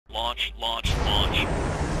Launch, launch, launch.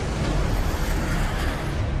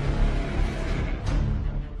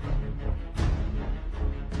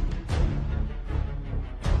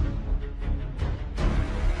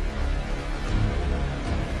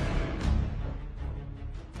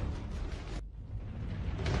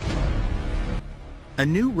 A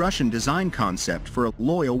new Russian design concept for a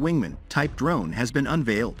loyal wingman-type drone has been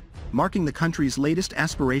unveiled, marking the country's latest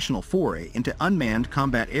aspirational foray into unmanned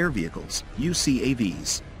combat air vehicles,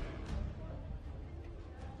 UCAVs.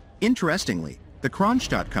 Interestingly, the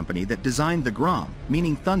Kronstadt company that designed the Grom,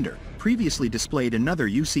 meaning thunder, previously displayed another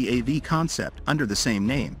UCAV concept under the same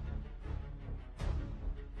name.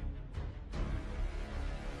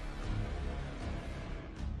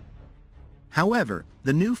 However,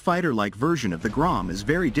 the new fighter-like version of the Grom is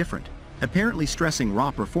very different, apparently stressing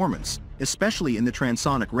raw performance, especially in the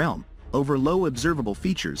transonic realm, over low observable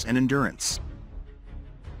features and endurance.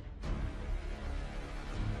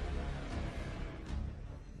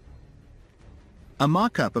 A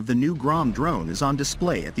mock-up of the new Grom drone is on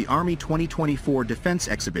display at the Army 2024 Defense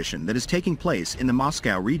Exhibition that is taking place in the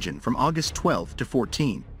Moscow region from August 12 to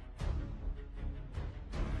 14.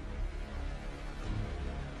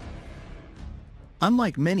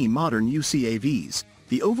 Unlike many modern UCAVs,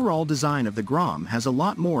 the overall design of the Grom has a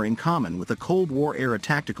lot more in common with a Cold War-era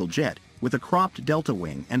tactical jet, with a cropped delta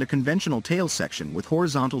wing and a conventional tail section with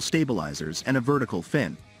horizontal stabilizers and a vertical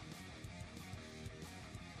fin.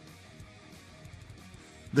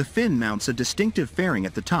 The fin mounts a distinctive fairing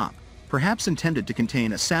at the top, perhaps intended to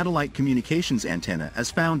contain a satellite communications antenna as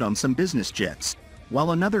found on some business jets,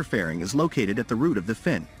 while another fairing is located at the root of the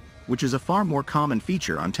fin, which is a far more common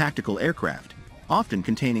feature on tactical aircraft, often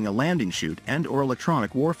containing a landing chute and/or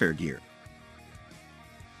electronic warfare gear.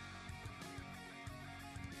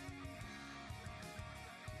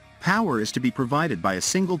 Power is to be provided by a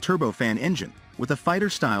single turbofan engine, with a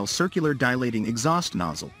fighter-style circular dilating exhaust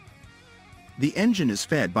nozzle. The engine is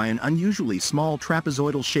fed by an unusually small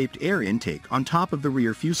trapezoidal-shaped air intake on top of the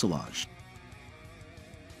rear fuselage.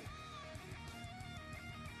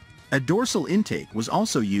 A dorsal intake was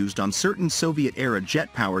also used on certain Soviet-era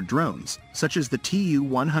jet-powered drones, such as the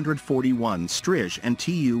Tu-141 Strij and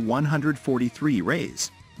Tu-143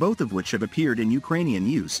 Rays, both of which have appeared in Ukrainian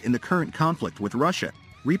use in the current conflict with Russia,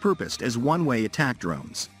 repurposed as one-way attack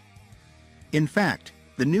drones. In fact,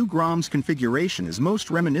 the new Grom's configuration is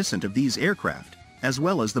most reminiscent of these aircraft, as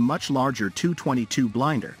well as the much larger Tu-22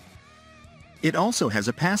 blinder. It also has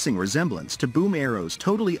a passing resemblance to Boom Aero's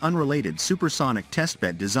totally unrelated supersonic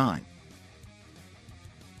testbed design.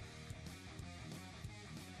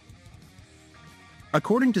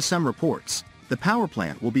 According to some reports, the power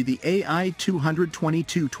plant will be the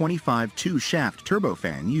AI-222-25 two-shaft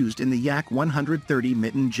turbofan used in the Yak-130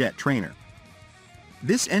 Mitten jet trainer.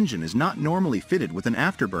 This engine is not normally fitted with an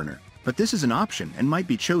afterburner, but this is an option and might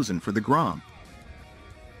be chosen for the Grom.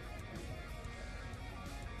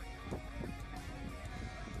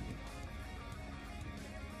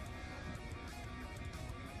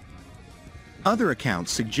 Other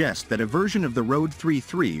accounts suggest that a version of the Rode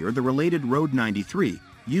 33 or the related Rode 93,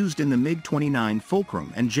 used in the MiG-29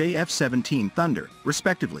 Fulcrum and JF-17 Thunder,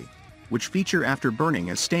 respectively, which feature afterburning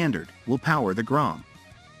as standard, will power the Grom.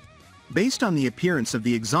 Based on the appearance of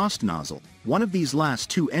the exhaust nozzle, one of these last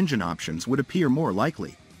two engine options would appear more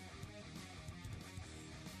likely.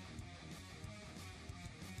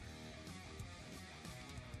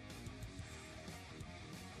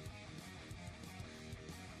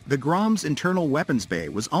 The Grom's internal weapons bay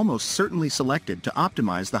was almost certainly selected to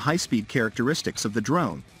optimize the high-speed characteristics of the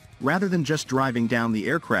drone, rather than just driving down the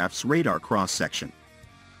aircraft's radar cross-section.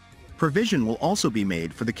 Provision will also be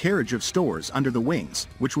made for the carriage of stores under the wings,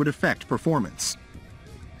 which would affect performance.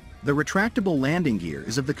 The retractable landing gear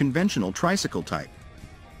is of the conventional tricycle type.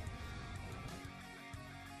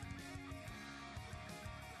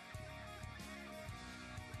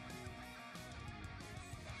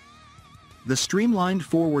 The streamlined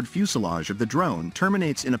forward fuselage of the drone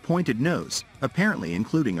terminates in a pointed nose, apparently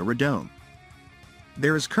including a radome.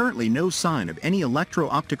 There is currently no sign of any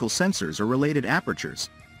electro-optical sensors or related apertures,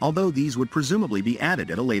 although these would presumably be added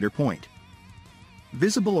at a later point.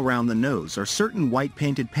 Visible around the nose are certain white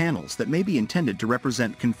painted panels that may be intended to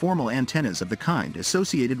represent conformal antennas of the kind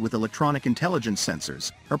associated with electronic intelligence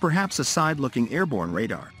sensors, or perhaps a side-looking airborne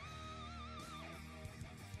radar.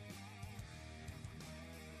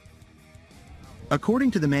 According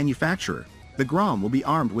to the manufacturer, the Grom will be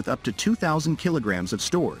armed with up to 2,000 kilograms of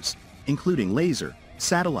stores, including laser,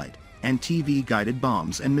 satellite, and TV-guided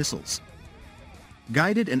bombs and missiles.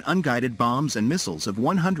 Guided and unguided bombs and missiles of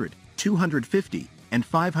 100, 250, and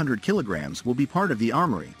 500 kilograms will be part of the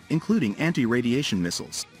armory, including anti-radiation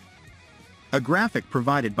missiles. A graphic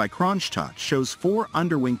provided by Kronstadt shows 4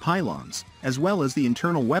 underwing pylons, as well as the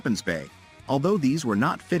internal weapons bay, although these were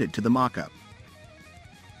not fitted to the mock-up.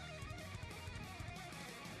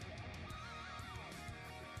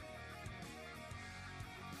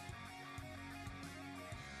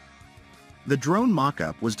 The drone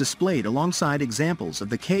mock-up was displayed alongside examples of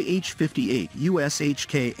the KH-58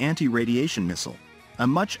 USHK anti-radiation missile, a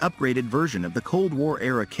much upgraded version of the Cold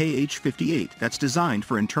War-era KH-58 that's designed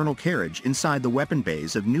for internal carriage inside the weapon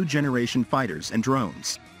bays of new-generation fighters and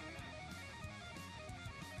drones.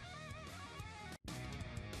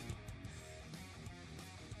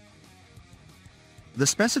 The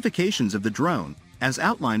specifications of the drone, as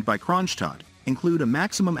outlined by Kronstadt, include a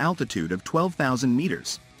maximum altitude of 12,000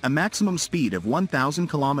 meters, a maximum speed of 1,000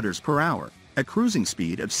 kilometers per hour, a cruising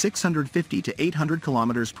speed of 650 to 800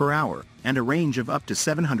 kilometers per hour, and a range of up to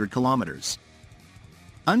 700 kilometers.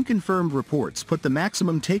 Unconfirmed reports put the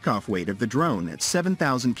maximum takeoff weight of the drone at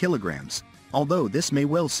 7,000 kilograms, although this may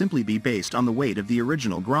well simply be based on the weight of the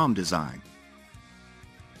original Grom design.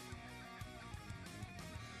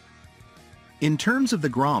 In terms of the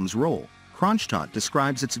Grom's role, Kronstadt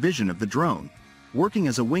describes its vision of the drone, working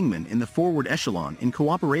as a wingman in the forward echelon in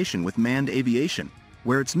cooperation with manned aviation,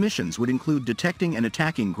 where its missions would include detecting and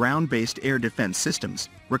attacking ground-based air defense systems,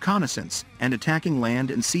 reconnaissance, and attacking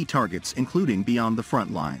land and sea targets including beyond the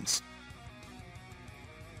front lines.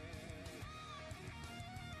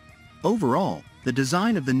 Overall, the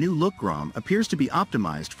design of the new look Grom appears to be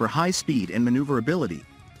optimized for high speed and maneuverability,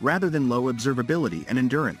 rather than low observability and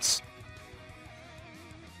endurance.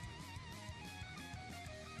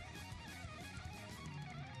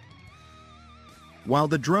 While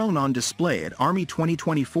the drone on display at Army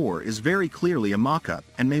 2024 is very clearly a mock-up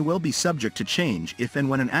and may well be subject to change if and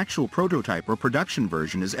when an actual prototype or production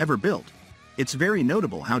version is ever built, it's very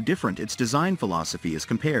notable how different its design philosophy is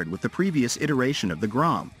compared with the previous iteration of the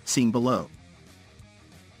Grom, seen below.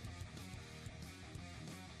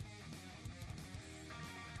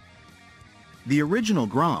 The original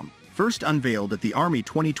Grom, first unveiled at the Army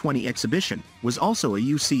 2020 exhibition, was also a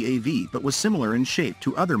UCAV but was similar in shape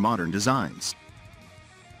to other modern designs.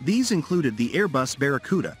 These included the Airbus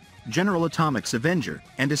Barracuda, General Atomics Avenger,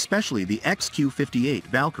 and especially the XQ-58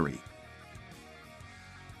 Valkyrie.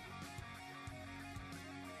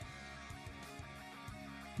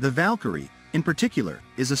 The Valkyrie, in particular,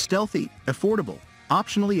 is a stealthy, affordable,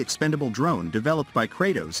 optionally expendable drone developed by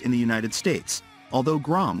Kratos in the United States, although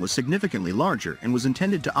Grom was significantly larger and was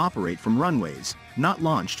intended to operate from runways, not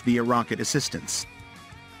launched via rocket assistance.